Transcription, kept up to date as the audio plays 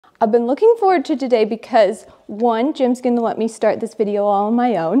I've been looking forward to today because 1, Jim's gonna let me start this video all on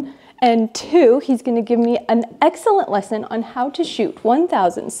my own, and 2, he's gonna give me an excellent lesson on how to shoot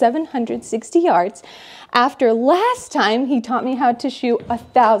 1,760 yards after last time he taught me how to shoot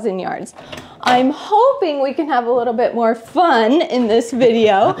 1,000 yards. I'm hoping we can have a little bit more fun in this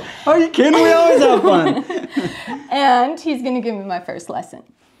video. Are you kidding? We always have fun. And he's gonna give me my first lesson.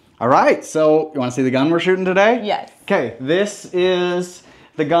 All right, so you wanna see the gun we're shooting today? Yes. Okay, this is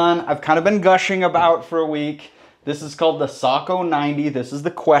the gun I've kind of been gushing about for a week. This is called the Sako 90. This is the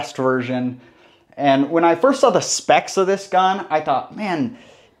Quest version. And when I first saw the specs of this gun, I thought, man,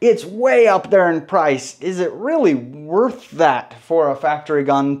 it's way up there in price. Is it really worth that for a factory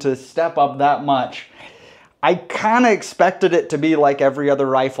gun to step up that much? I kind of expected it to be like every other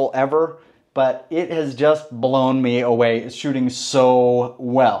rifle ever, but it has just blown me away. It's shooting so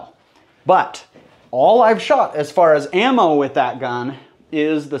well. But all I've shot as far as ammo with that gun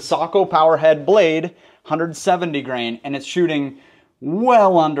is the Sako Powerhead Blade 170 grain, and it's shooting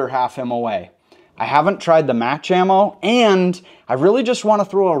well under half MOA. I haven't tried the match ammo, and I really just want to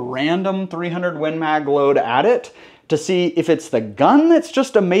throw a random 300 Win Mag load at it to see if it's the gun that's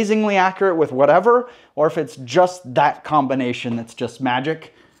just amazingly accurate with whatever, or if it's just that combination that's just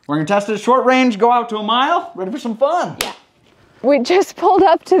magic. We're gonna test it at short range, go out to a mile, ready for some fun. Yeah. We just pulled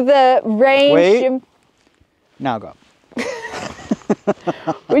up to the range. Wait. Now go.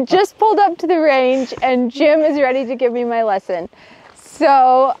 We just pulled up to the range and Jim is ready to give me my lesson.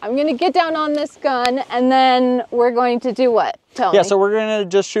 So I'm gonna get down on this gun and then we're going to do what? Tell me. Yeah, so we're gonna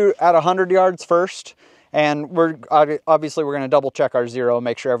just shoot at 100 yards first. And obviously we're gonna double check our zero,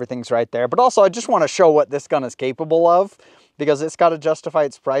 make sure everything's right there. But also I just wanna show what this gun is capable of because it's gotta justify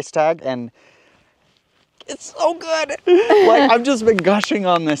its price tag, and it's so good. Like, I've just been gushing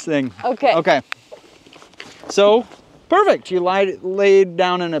on this thing. Okay. Okay. So, perfect. You laid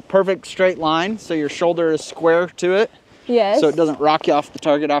down in a perfect straight line, so your shoulder is square to it. Yes. So it doesn't rock you off the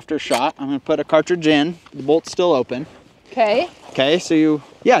target after a shot. I'm gonna put a cartridge in. The bolt's still open. Okay. Okay, so you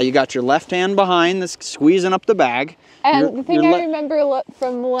got your left hand behind this, squeezing up the bag. And the thing I remember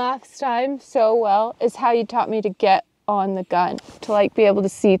from last time so well is how you taught me to get on the gun, to like be able to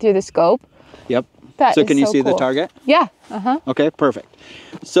see through the scope. Yep. That so can you so see cool. the target? Yeah. Uh-huh. Okay, perfect.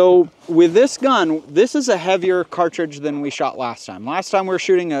 So with this gun, this is a heavier cartridge than we shot last time. Last time we were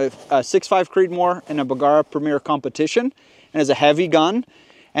shooting a 6.5 Creedmoor in a Bergara Premier competition, and it's a heavy gun.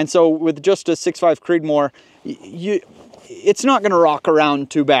 And so with just a 6.5 Creedmoor, it's not gonna rock around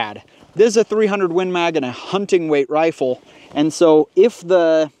too bad. This is a 300 Win Mag and a hunting weight rifle. And so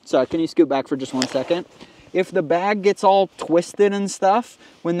sorry, can you scoot back for just 1 second? If the bag gets all twisted and stuff,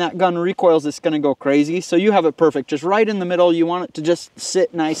 when that gun recoils, it's gonna go crazy. So you have it perfect, just right in the middle. You want it to just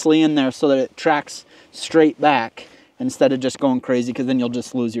sit nicely in there so that it tracks straight back instead of just going crazy, because then you'll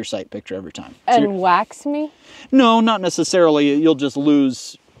just lose your sight picture every time. And wax me? No, not necessarily. You'll just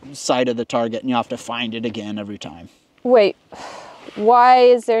lose sight of the target and you have to find it again every time. Wait, why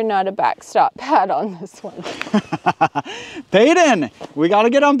is there not a backstop pad on this one? Peyton, we got to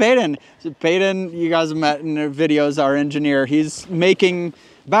get on Peyton. So Peyton, you guys have met in their videos, our engineer. He's making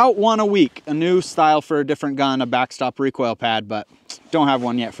about one a week, a new style for a different gun, a backstop recoil pad, but don't have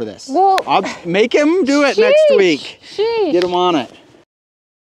one yet for this. Well, I'll make him do it next week. Sheesh. Get him on it.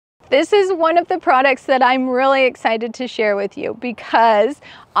 This is one of the products that I'm really excited to share with you because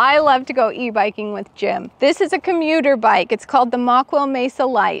I love to go e-biking with Jim. This is a commuter bike. It's called the Mach-Will Mesa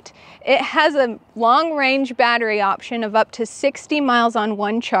Lite. It has a long range battery option of up to 60 miles on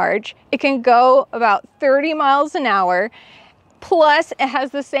one charge. It can go about 30 miles an hour. Plus, it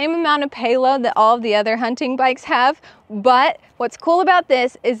has the same amount of payload that all of the other hunting bikes have. But what's cool about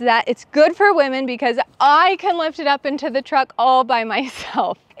this is that it's good for women because I can lift it up into the truck all by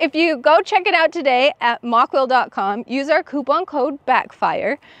myself. If you go check it out today at machwill.com, use our coupon code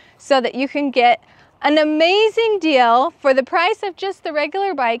BACKFIRE so that you can get an amazing deal. For the price of just the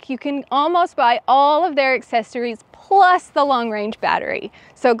regular bike, you can almost buy all of their accessories plus the long range battery.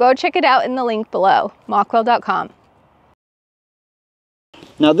 So go check it out in the link below, machwill.com.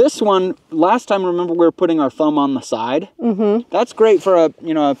 Now this one, last time, remember we were putting our thumb on the side? Mm-hmm. That's great for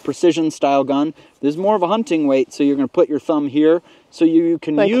a precision style gun. There's more of a hunting weight, so you're gonna put your thumb here so you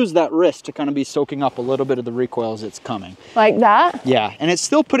can use that wrist to kind of be soaking up a little bit of the recoil as it's coming. Like that? Yeah, and it's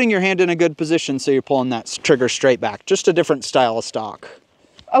still putting your hand in a good position so you're pulling that trigger straight back. Just a different style of stock.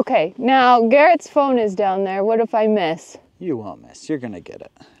 Okay, now Garrett's phone is down there. What if I miss? You won't miss, you're gonna get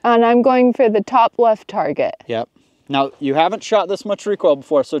it. And I'm going for the top left target. Yep. Now, you haven't shot this much recoil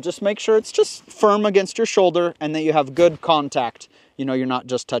before, so just make sure it's just firm against your shoulder and that you have good contact. You know, you're not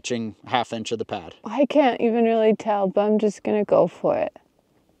just touching ½ inch of the pad. I can't even really tell, but I'm just gonna go for it.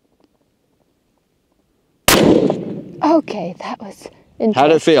 Okay, that was intense.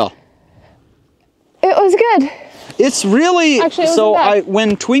 How'd it feel? It was good. It's really, actually, it so bad.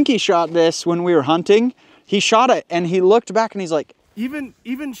 when Twinkie shot this when we were hunting, he shot it and he looked back and he's like, even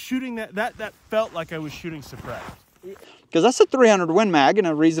shooting that felt like I was shooting suppressed. because that's a 300 Win Mag and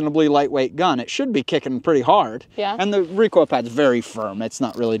a reasonably lightweight gun. It should be kicking pretty hard. Yeah. And the recoil pad's very firm. It's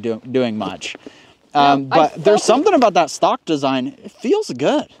not really doing much. No, but there's something about that stock design. It feels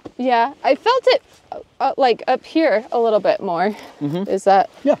good. Yeah, I felt it like up here a little bit more. Is that,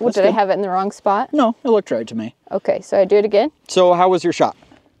 Yeah, what, did I have it in the wrong spot? No, it looked right to me. Okay, so I do it again? So how was your shot?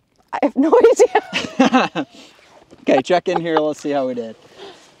 I have no idea. Okay, check in here. Let's see how we did.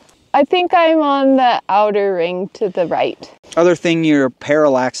 I think I'm on the outer ring to the right. Other thing, your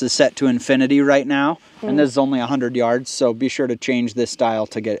parallax is set to infinity right now, and this is only 100 yards, so be sure to change this dial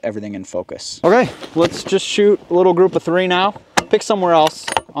to get everything in focus. Okay, let's just shoot a little group of 3 now. Pick somewhere else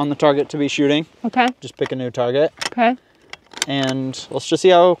on the target to be shooting. Okay. Just pick a new target. Okay. And let's just see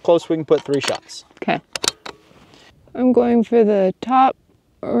how close we can put 3 shots. Okay. I'm going for the top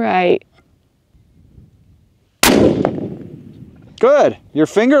right. Good. Your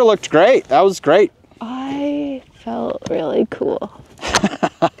finger looked great. That was great. I felt really cool.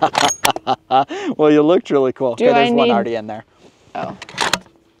 Well, you looked really cool. Do okay, there's I one need- already in there. Oh.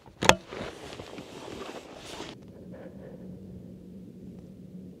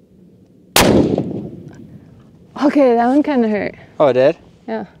 Okay, that one kind of hurt. Oh, it did?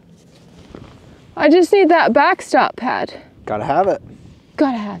 Yeah. I just need that backstop pad. Gotta have it.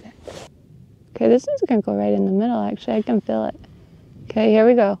 Gotta have it. Okay, this one's gonna go right in the middle, actually. I can feel it. Okay, here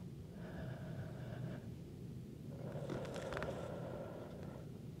we go.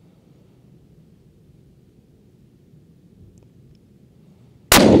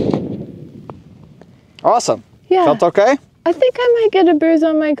 Awesome. Yeah. Felt okay? I think I might get a bruise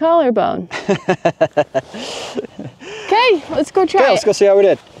on my collarbone. Okay, let's go try Okay, let's go see how we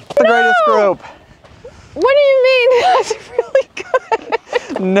did. The greatest group. What do you mean? That's really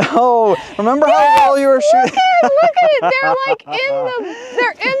good. No. Remember how well you were shooting? Look at it. They're like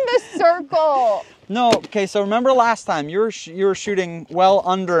they're in the circle. No, okay, so remember last time you were shooting well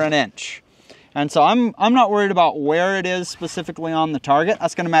under an inch. And so I'm not worried about where it is specifically on the target.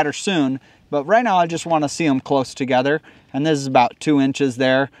 That's gonna matter soon. But right now I just wanna see them close together. And this is about 2 inches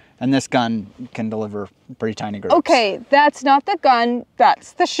there. And this gun can deliver pretty tiny groups. Okay, that's not the gun,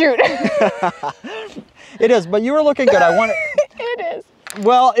 that's the shooter. It is, but you were looking good. I want It is.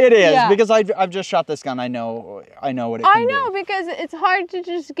 Well, it is, Yeah. because I've just shot this gun. I know what it can do. I know, because it's hard to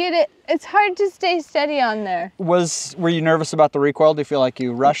just get it. It's hard to stay steady on there. Were you nervous about the recoil? Do you feel like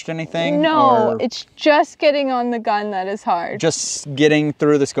you rushed anything? No, or it's just getting on the gun that is hard. just getting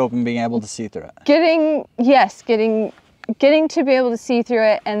through the scope and being able to see through it. Getting to be able to see through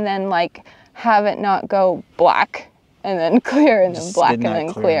it and then like have it not go black and then clear and then Just black getting and that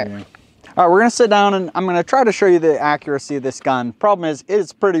then clear, clear. yeah. All right, we're gonna sit down and I'm gonna try to show you the accuracy of this gun. Problem is,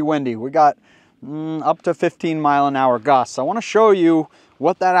 it's pretty windy. We got up to 15-mile-an-hour gusts. I wanna show you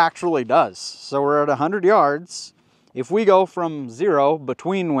what that actually does. So we're at 100 yards. If we go from 0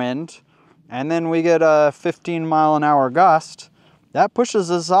 between wind and then we get a 15-mile-an-hour gust, that pushes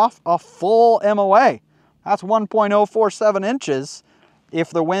us off a full MOA. That's 1.047 inches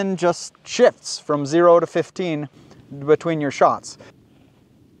if the wind just shifts from 0 to 15 between your shots.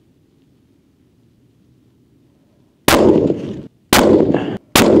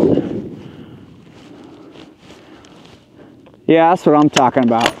 Yeah, that's what I'm talking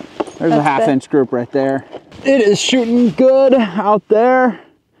about. There's a half-inch group right there. It is shooting good out there.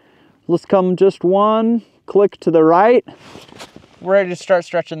 Let's come just one, click to the right. We're ready to start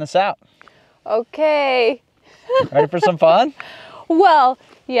stretching this out. Okay. Ready for some fun? Well,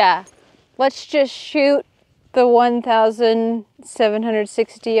 yeah. Let's just shoot the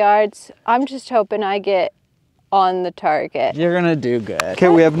 1,760 yards. I'm just hoping I get on the target. You're gonna do good. Okay,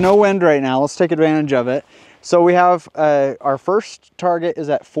 we have no wind right now. Let's take advantage of it. So we have, our first target is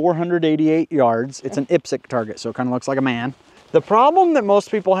at 488 yards. It's an IPSC target, so it kind of looks like a man. The problem that most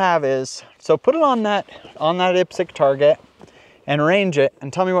people have is, so put it on that IPSC target and range it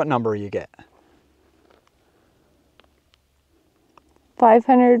and tell me what number you get.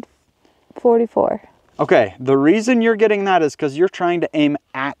 544. Okay, the reason you're getting that is because you're trying to aim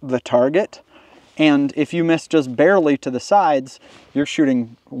at the target. And if you miss just barely to the sides, you're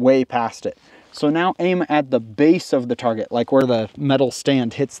shooting way past it. So now aim at the base of the target, like where the metal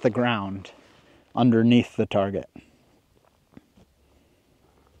stand hits the ground underneath the target.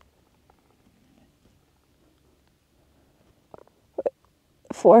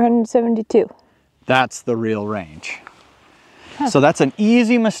 .472. That's the real range. So that's an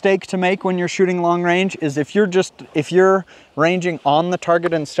easy mistake to make when you're shooting long range, is if you're ranging on the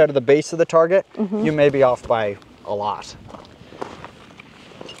target instead of the base of the target, you may be off by a lot.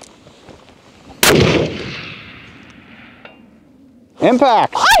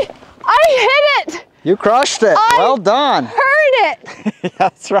 Impact! I hit it! You crushed it. Well done. Heard it.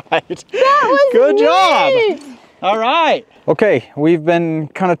 That's right. That was good neat. job. All right. Okay, we've been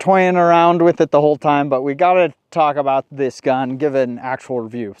kind of toying around with it the whole time, but we got to talk about this gun, give an actual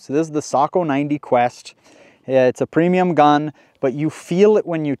review. So this is the Sako 90 Quest. It's a premium gun, but you feel it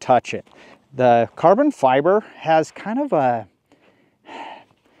when you touch it. The carbon fiber has kind of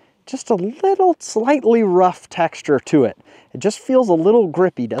just a little slightly rough texture to it. It just feels a little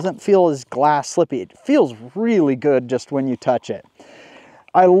grippy, doesn't feel as glass slippy. It feels really good just when you touch it.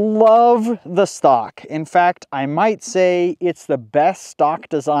 I love the stock. In fact, I might say it's the best stock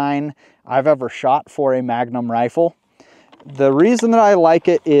design I've ever shot for a Magnum rifle. The reason that I like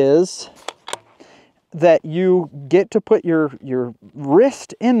it is that you get to put your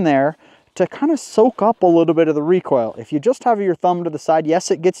wrist in there to kind of soak up a little bit of the recoil. If you just have your thumb to the side,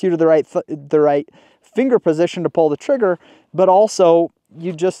 yes, it gets you to the right finger position to pull the trigger, but also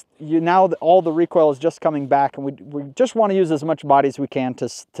now all the recoil is just coming back, and we just want to use as much body as we can to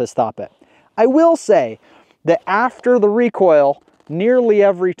stop it. I will say that after the recoil, nearly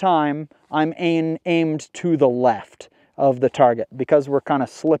every time I'm aimed to the left of the target because we're kind of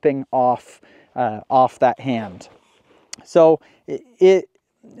slipping off that hand. So it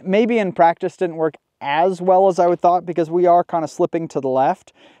maybe in practice didn't work as well as I would thought, because we are kind of slipping to the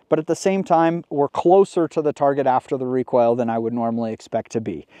left, but at the same time, we're closer to the target after the recoil than I would normally expect to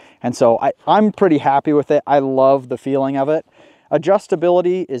be. And so I'm pretty happy with it. I love the feeling of it.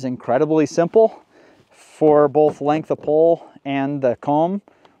 Adjustability is incredibly simple for both length of pull and the comb.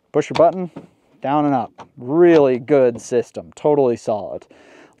 Push a button, down and up. Really good system, totally solid.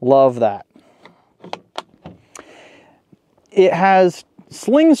 Love that. It has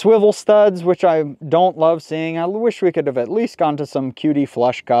sling swivel studs, which I don't love seeing. I wish we could have at least gone to some QD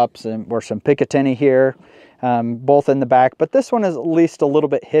flush cups or some Picatinny here, both in the back, but this one is at least a little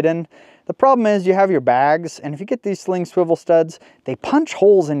bit hidden. The problem is you have your bags, and if you get these sling swivel studs, they punch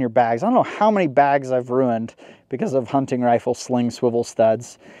holes in your bags. I don't know how many bags I've ruined because of hunting rifle sling swivel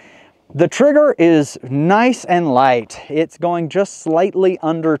studs. The trigger is nice and light. It's going just slightly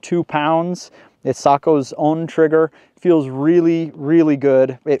under 2 pounds. It's Sako's own trigger. Feels really, really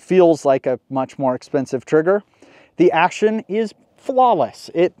good. It feels like a much more expensive trigger. The action is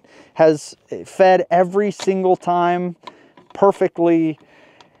flawless. It has fed every single time perfectly.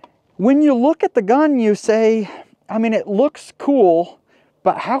 When you look at the gun, you say, I mean, it looks cool,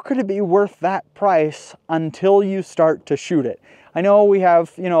 but how could it be worth that price until you start to shoot it? I know we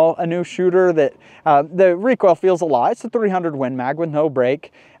have, you know, a new shooter that the recoil feels a lot. It's a 300 Win Mag with no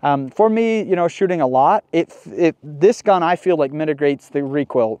break. For me, you know, shooting a lot, this gun I feel like mitigates the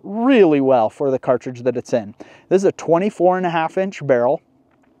recoil really well for the cartridge that it's in. This is a 24.5-inch barrel.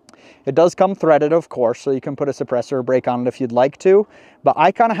 It does come threaded, of course, so you can put a suppressor or brake on it if you'd like to. But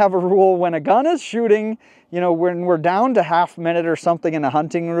I kind of have a rule when a gun is shooting, you know, when we're down to half minute or something in a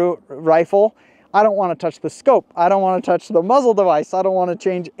hunting rifle, I don't want to touch the scope. I don't want to touch the muzzle device. I don't want to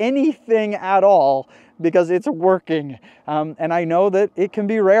change anything at all because it's working. And I know that it can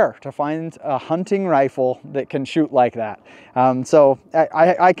be rare to find a hunting rifle that can shoot like that. So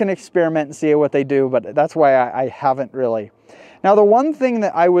I can experiment and see what they do, but that's why I haven't really. Now, the one thing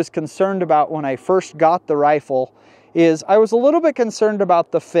that I was concerned about when I first got the rifle is I was a little bit concerned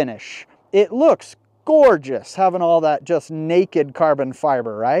about the finish. It looks gorgeous having all that just naked carbon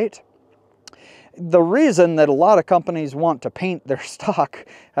fiber, right? The reason that a lot of companies want to paint their stock,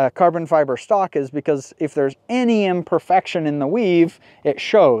 carbon fiber stock, is because if there's any imperfection in the weave, it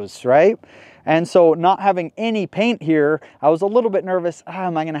shows, right? And so not having any paint here, I was a little bit nervous.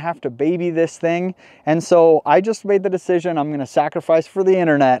 Am I going to have to baby this thing? And so I just made the decision I'm going to sacrifice for the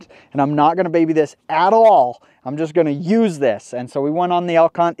internet, and I'm not going to baby this at all. I'm just going to use this. And so we went on the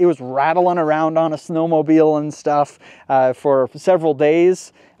elk hunt. It was rattling around on a snowmobile and stuff for several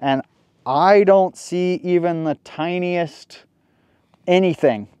days, and I don't see even the tiniest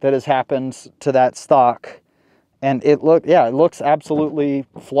anything that has happened to that stock. And it looks absolutely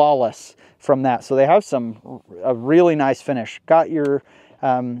flawless from that. So they have a really nice finish. Got your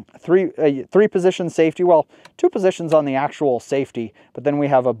three position safety, well, 2 positions on the actual safety, but then we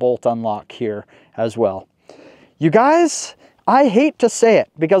have a bolt unlock here as well. You guys, I hate to say it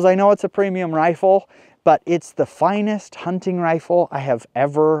because I know it's a premium rifle, but it's the finest hunting rifle I have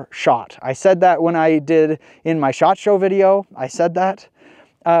ever shot. I said that when I did in my SHOT Show video. I said that.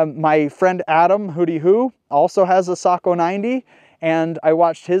 My friend Adam, Hootie Hoo, also has a Sako 90, and I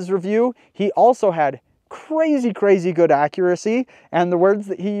watched his review. He also had crazy good accuracy, and the words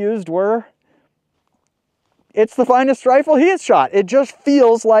that he used were, it's the finest rifle he has shot. It just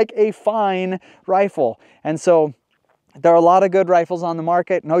feels like a fine rifle. And so there are a lot of good rifles on the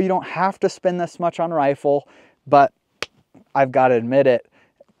market. No, you don't have to spend this much on a rifle, but I've got to admit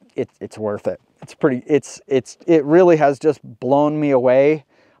it's worth it. It really has just blown me away.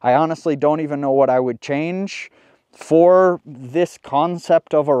 I honestly don't even know what I would change for this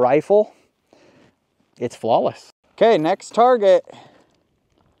concept of a rifle. It's flawless. Okay, next target.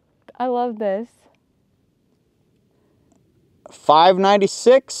 I love this.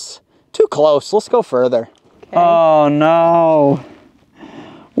 596. Too close. Let's go further. Okay. Oh no.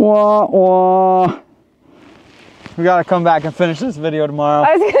 Wah, wah. We gotta come back and finish this video tomorrow.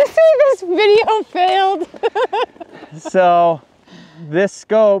 I was gonna say this video failed. So this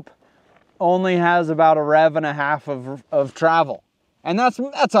scope only has about a rev and a half of travel. And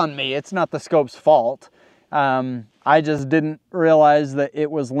that's on me. It's not the scope's fault. I just didn't realize that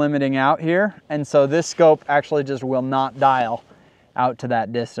it was limiting out here. And so this scope actually just will not dial out to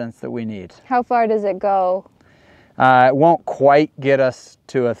that distance that we need. How far does it go? It won't quite get us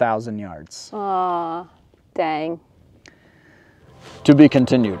to 1,000 yards. Aw, dang. To be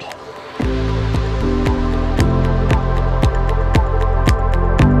continued.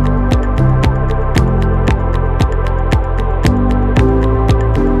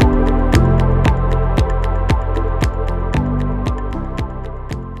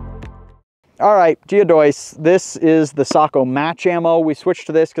 All right, Geodois, this is the Sako match ammo. We switched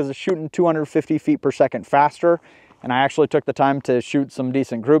to this because it's shooting 250 feet per second faster. And I actually took the time to shoot some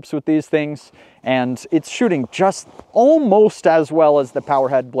decent groups with these things. And it's shooting just almost as well as the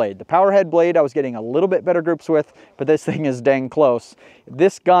Powerhead blade. The Powerhead blade I was getting a little bit better groups with, but this thing is dang close.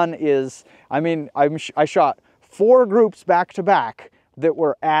 This gun is, I mean, I shot 4 groups back to back that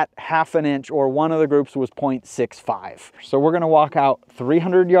were at ½ an inch, or one of the groups was 0.65. So we're gonna walk out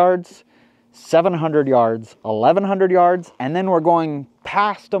 300 yards, 700 yards, 1,100 yards, and then we're going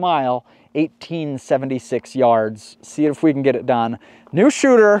past a mile, 1,876 yards. See if we can get it done. New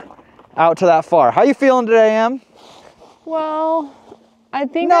shooter out to that far. How you feeling today, Em? Well, I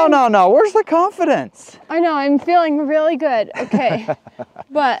think No. Where's the confidence? I know, I'm feeling really good. Okay.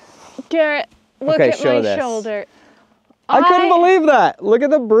 But Garrett, look Okay, at show my this. shoulder. I couldn't believe that. Look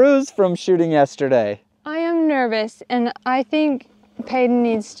at the bruise from shooting yesterday. I am nervous, and I think Peyton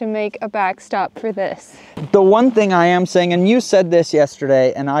needs to make a backstop for this. The one thing I am saying, and you said this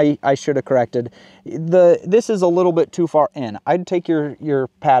yesterday, and I should have corrected, this is a little bit too far in. I'd take your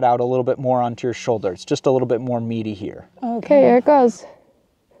pad out a little bit more onto your shoulder. It's just a little bit more meaty here. Okay, here it goes.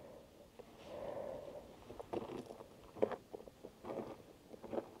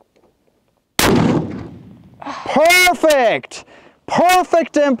 Perfect!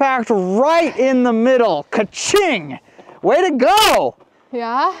 Perfect impact right in the middle. Ka-ching! Way to go!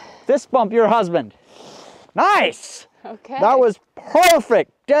 Yeah? Fist bump your husband. Nice! Okay. That was perfect.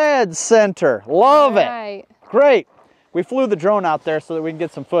 Dead center. Love it. Great. We flew the drone out there so that we can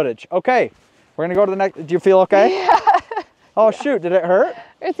get some footage. Okay, we're gonna go to the next. Do you feel okay? Yeah. Oh shoot, did it hurt?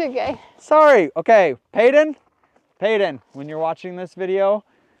 It's okay. Sorry. Okay, Peyton, when you're watching this video,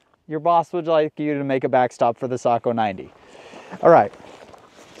 your boss would like you to make a backstop for the Sako 90. All right.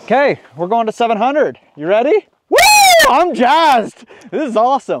 Okay, we're going to 700. You ready? Woo! I'm jazzed. This is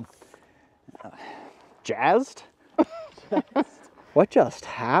awesome. Jazzed? What just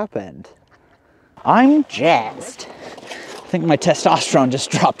happened? I'm jazzed. I think my testosterone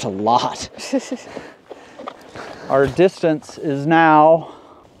just dropped a lot. Our distance is now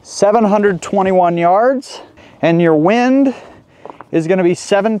 721 yards, and your wind is going to be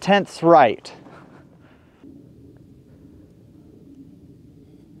 7/10 right.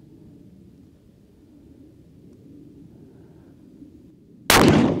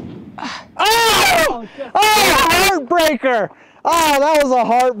 Oh! Oh, heartbreaker! Oh, that was a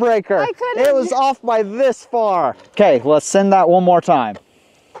heartbreaker. It was off by this far. Okay, let's send that one more time.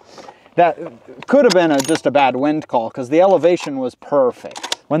 That could have been just a bad wind call because the elevation was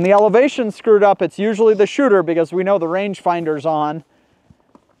perfect. When the elevation screwed up, it's usually the shooter because we know the rangefinder's on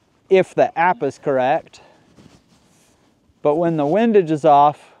if the app is correct. But when the windage is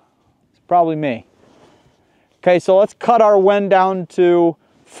off, it's probably me. Okay, so let's cut our wind down to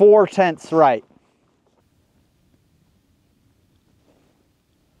 4/10 right.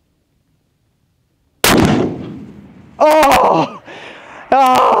 Oh!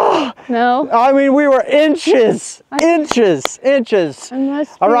 Oh! No? I mean, we were inches.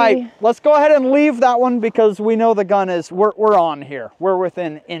 All right, let's go ahead and leave that one because we know the gun is, we're on here. We're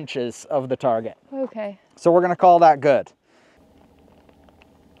within inches of the target. Okay. So we're gonna call that good.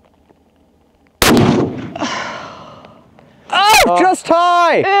 Oh, just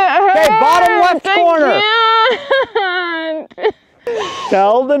high. Okay, bottom left corner.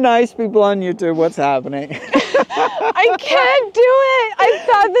 Tell the nice people on YouTube what's happening. I can't do it. I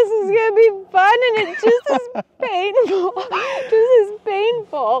thought this was gonna be fun, and it just is painful. This is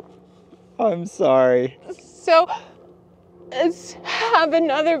painful. I'm sorry. So let's have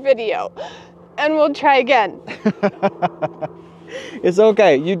another video, and we'll try again. It's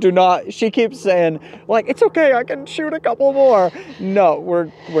okay. You do not. She keeps saying, like, it's okay, I can shoot a couple more. No, we're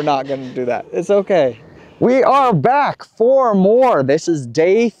not going to do that. It's okay. We are back for more. This is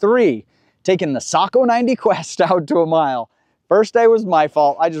day 3, taking the Sako 90 Quest out to a mile. First day was my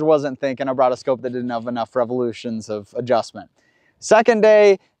fault. I just wasn't thinking. I brought a scope that didn't have enough revolutions of adjustment. Second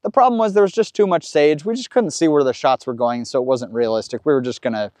day, the problem was there was just too much sage. We just couldn't see where the shots were going, so it wasn't realistic. We were just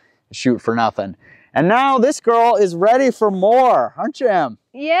going to shoot for nothing. And now this girl is ready for more, aren't you, Em?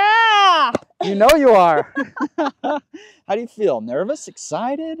 Yeah. You know you are. How do you feel? Nervous?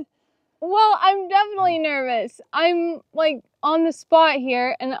 Excited? Well, I'm definitely nervous. I'm like on the spot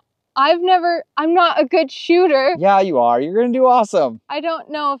here, and I'm not a good shooter. Yeah, you are. You're going to do awesome. I don't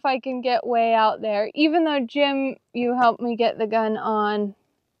know if I can get way out there, even though, Jim, you helped me get the gun on.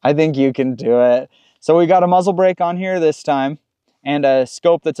 I think you can do it. So we got a muzzle brake on here this time, and a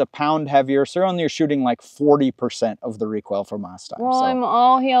scope that's a pound heavier, so you're shooting like 40% of the recoil from last time. Well, so. I'm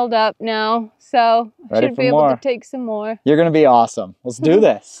all healed up now, so I should be able to take some more. You're gonna be awesome. Let's do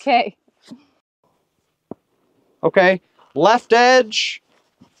this. Okay. Okay, left edge,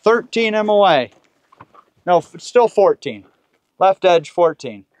 13 MOA. No, still 14. Left edge,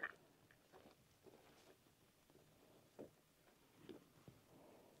 14.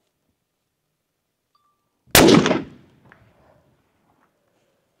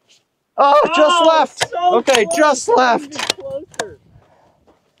 Oh, just left. So okay, close. Just left.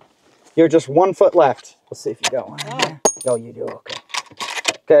 You're just 1 foot left. Let's see if you got one. Oh, you do. Okay.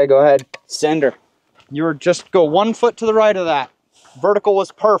 Okay, go ahead. Send her. You're just go 1 foot to the right of that. Vertical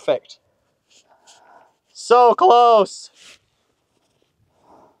was perfect. So close.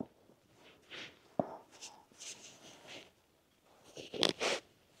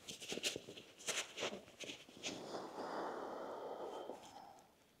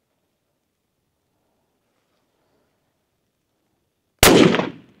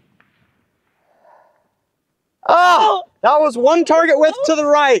 Oh, that was 1 target width to the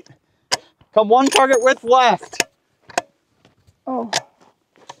right. Come 1 target width left. Oh.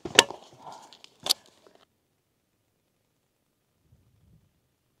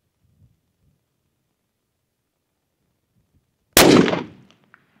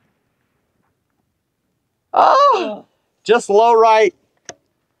 Oh, just low right.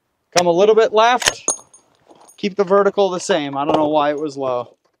 Come a little bit left. Keep the vertical the same. I don't know why it was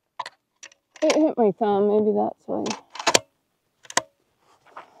low. It hit my thumb, maybe that's why.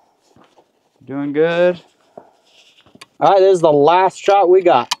 Doing good. All right, this is the last shot we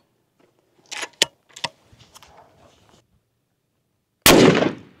got.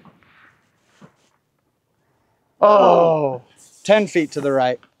 Oh, 10 feet to the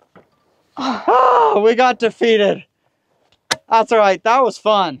right. Oh, we got defeated. That's all right, that was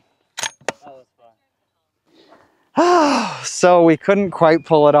fun. So we couldn't quite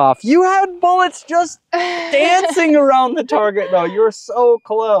pull it off. You had bullets just dancing around the target though. You were so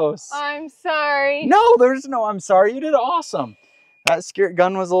close. I'm sorry. No, there's no I'm sorry. You did awesome. That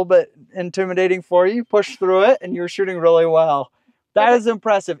gun was a little bit intimidating for you. You pushed through it and you were shooting really well. That is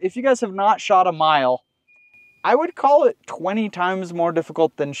impressive. If you guys have not shot a mile, I would call it 20 times more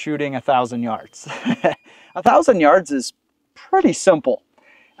difficult than shooting 1,000 yards. 1,000 yards is pretty simple.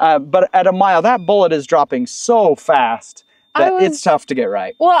 But at a mile, that bullet is dropping so fast that it's tough to get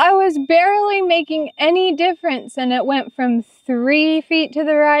right. Well, I was barely making any difference, and it went from 3 feet to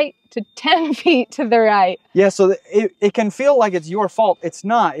the right to 10 feet to the right. Yeah, so it can feel like it's your fault. It's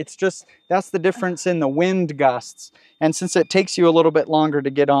not. It's just, that's the difference in the wind gusts. And since it takes you a little bit longer to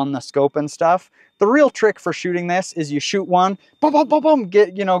get on the scope and stuff, the real trick for shooting this is you shoot one, boom, boom, boom, boom,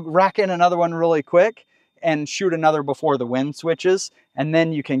 get, rack in another one really quick, and shoot another before the wind switches, and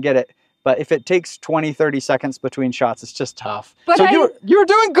then you can get it. But if it takes 20, 30 seconds between shots, it's just tough. But so you were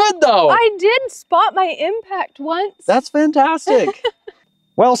doing good though. I did spot my impact once. That's fantastic.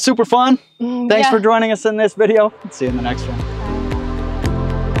 Well, super fun. Thanks for joining us in this video. See you in the next one.